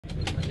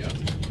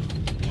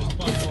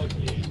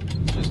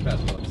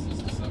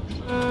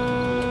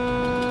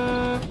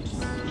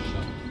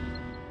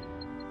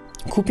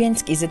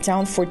Kupiansk is a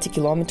town 40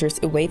 kilometers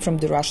away from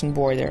the Russian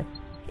border.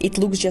 It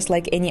looks just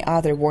like any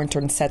other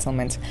war-torn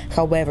settlement.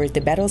 However,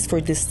 the battles for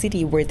this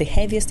city were the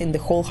heaviest in the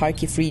whole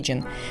Kharkiv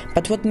region.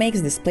 But what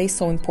makes this place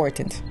so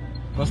important?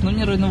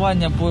 Основні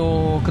руйнування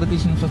по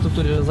критичній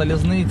інфраструктурі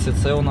залізниці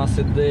 – це у нас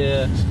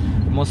іде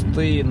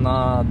мости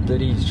над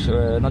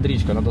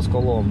річкою, над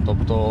Осколом.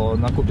 Тобто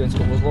на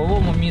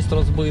Куп'янську-вузловому міст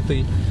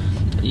розбитий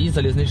і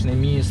залізничний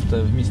міст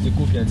в місті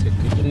Куп'янськ,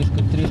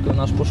 який трішки у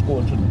нас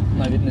пошкоджений.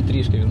 Навіть не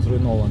трішки, він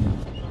зруйнований.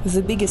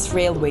 The biggest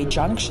railway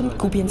junction,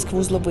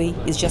 Kupiansk-Vuzlovый,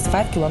 is just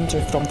 5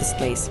 kilometers from this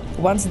place.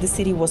 Once the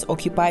city was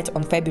occupied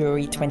on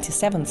February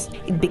 27th,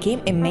 it became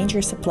a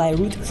major supply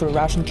route for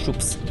Russian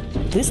troops.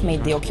 This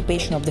made the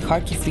occupation of the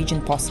Kharkiv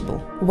region possible.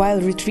 While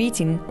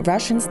retreating,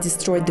 Russians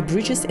destroyed the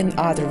bridges and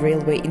other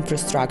railway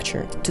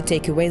infrastructure to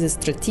take away the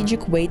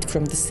strategic weight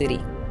from the city.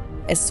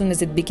 As soon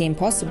as it became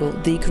possible,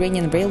 the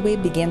Ukrainian railway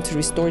began to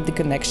restore the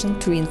connection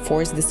to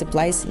reinforce the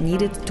supplies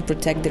needed to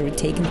protect the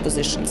retaken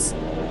positions.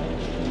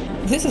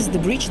 This is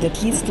the bridge that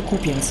leads to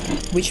Kupiansk,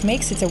 which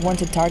makes it a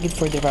wanted target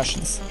for the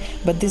Russians.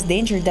 But this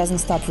danger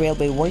doesn't stop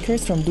railway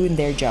workers from doing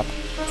their job.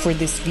 For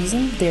this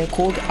reason, they are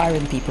called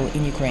iron people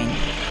in Ukraine.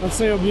 На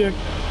цей об'єкт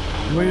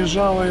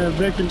виїжджали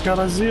декілька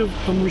разів,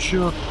 тому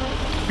що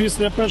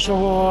після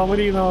першого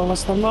аварійного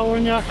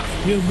встановлення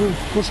він був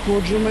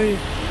пошкоджений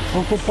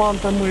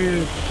окупантами.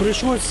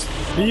 Прийшлось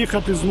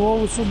їхати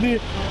знову сюди.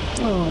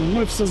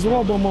 Ми все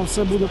зробимо,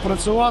 все буде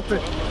працювати,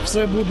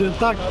 все буде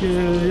так,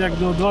 як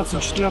до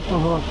 24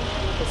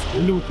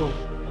 лютого.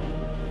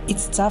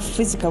 It's tough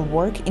physical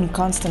work in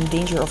constant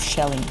danger of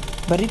shelling,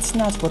 but it's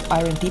not what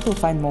iron people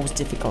find most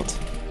difficult.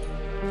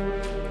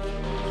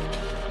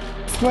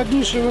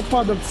 Складніший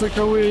випадок – це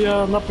коли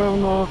я,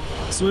 напевно,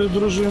 свою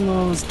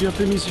дружину з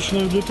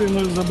 5-місячною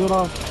дитиною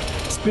забирав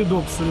з-під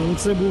обстрілу.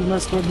 Це був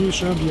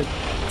найскладніший об'єкт.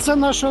 Це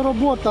наша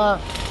робота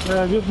 –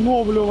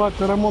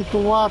 відновлювати,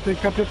 ремонтувати,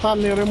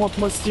 капітальний ремонт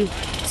мостів.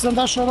 Це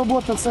наша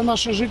робота, це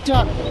наше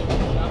життя.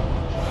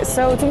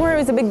 So tomorrow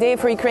is a big day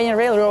for Ukrainian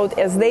Railroad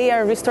as they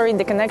are restoring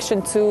the connection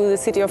to the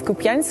city of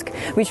Kupiansk,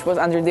 which was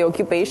under the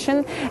occupation.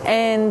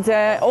 And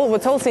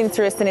what's also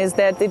interesting is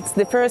that it's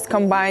the first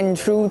combined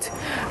route.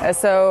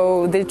 So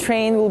the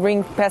train will bring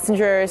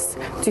passengers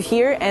to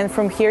here, and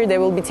from here they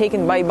will be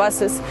taken by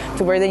buses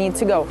to where they need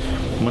to go.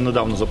 Ми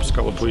недавно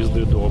запускали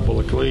поїзди до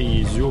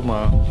Балаклеї,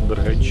 Ізюма,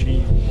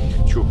 Дергачі,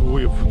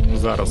 Чугуїв.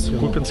 Зараз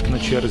Куп'янськ на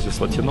черзі,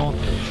 Слатіно.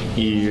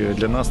 І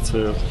для нас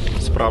це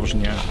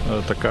справжня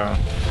така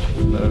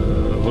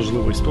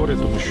важлива історія,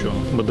 тому що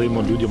ми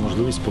даємо людям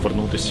можливість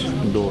повернутися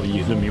до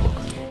їх домівок.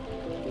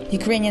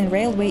 Ukrainian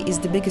Railway is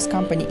the biggest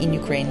company in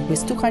Ukraine,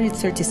 with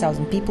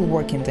 230,000 people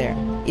working there.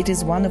 It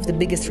is one of the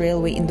biggest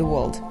railway in the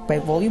world, by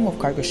volume of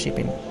cargo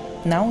shipping.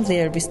 Now they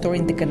are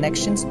restoring the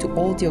connections to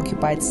all the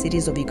occupied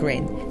cities of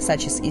Ukraine,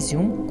 such as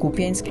Izum,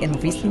 Kupiansk and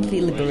recently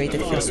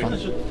liberated Kherson.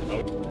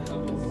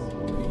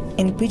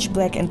 In pitch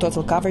black and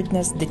total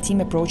coveredness, the team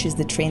approaches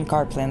the train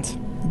car plant.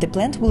 The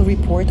plant will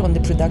report on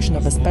the production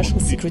of a special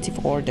secretive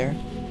order.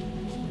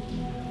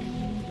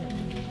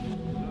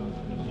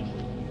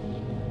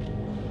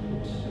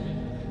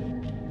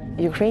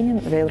 Ukrainian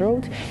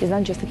Railroad is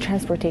not just a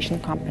transportation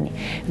company.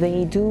 They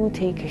do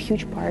take a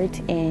huge part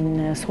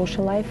in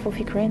social life of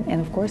Ukraine and,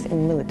 of course, in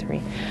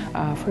military.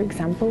 For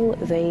example,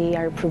 they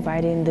are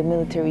providing the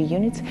military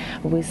units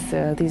with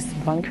these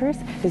bunkers.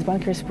 These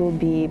bunkers will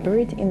be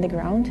buried in the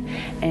ground,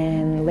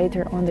 and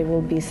later on they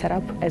will be set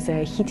up as a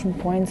heating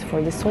points for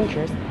the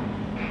soldiers.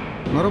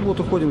 На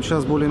работу ходим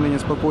сейчас более-менее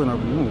спокойно.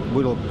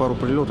 Было пару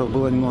прилетов,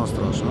 было немного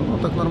страшно. Но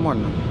так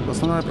нормально.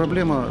 Основная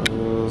проблема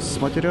с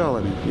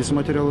материалами. Если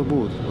материалы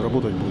будут,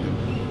 работать будем.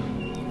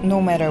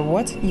 No matter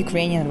what,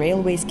 Ukrainian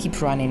railways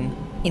keep running.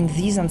 In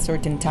these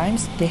uncertain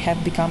times, they have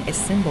become a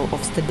symbol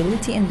of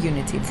stability and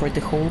unity for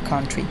the whole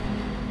country.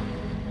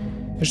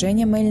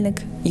 Zhenya Melnik,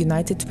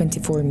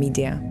 United24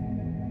 Media.